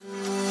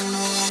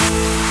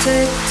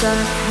Tick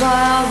tock, while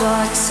I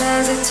watch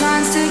as it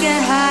turns to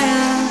get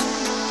higher.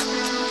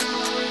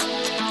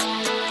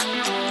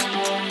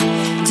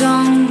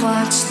 Don't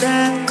watch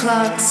that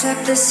clock,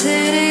 set the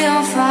city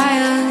on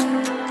fire.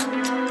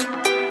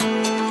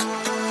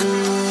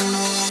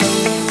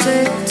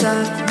 Tick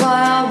tock, while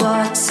I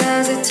watch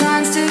as it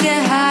turns to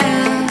get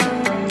higher.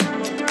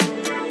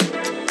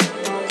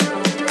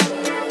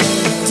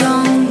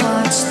 Don't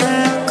watch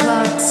that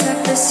clock,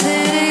 set the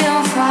city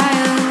on fire.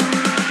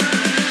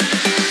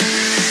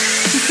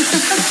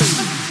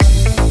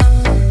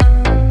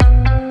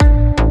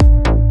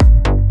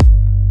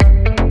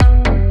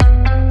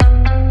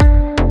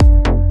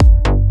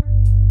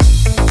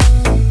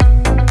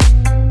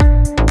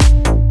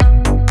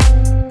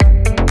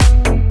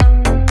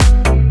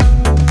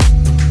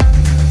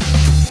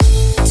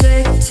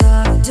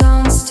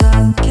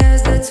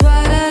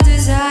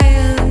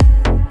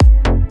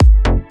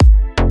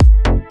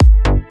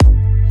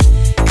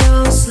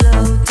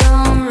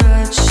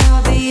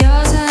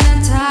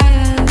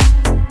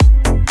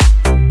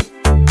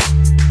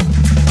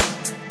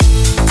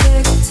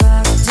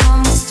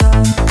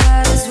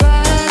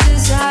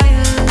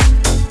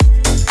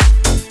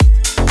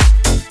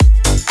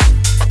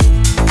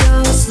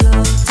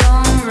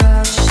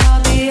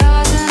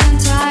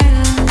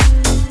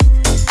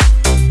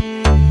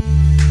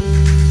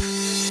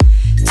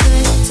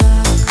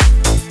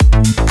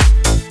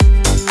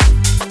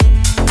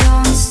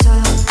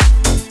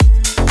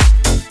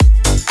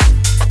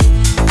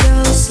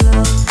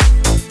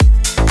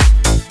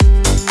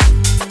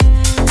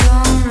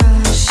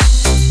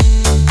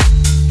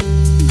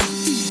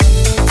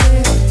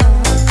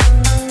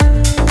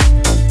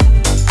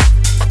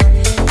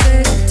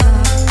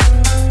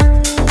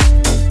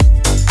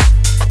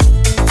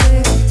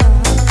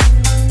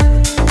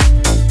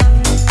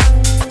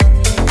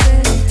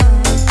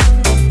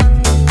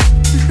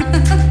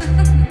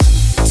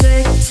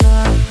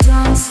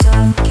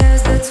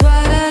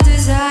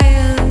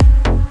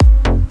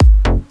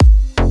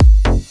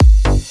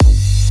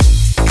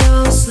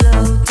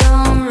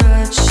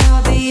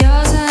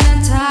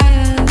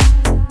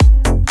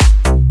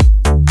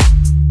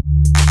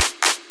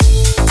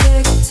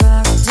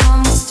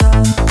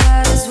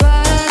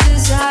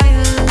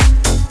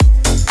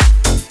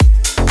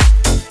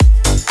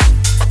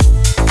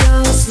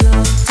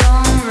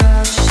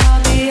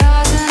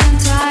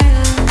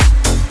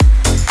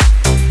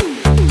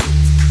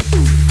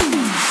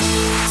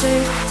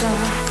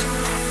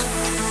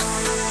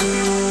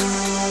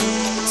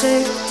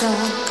 Tick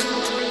tock,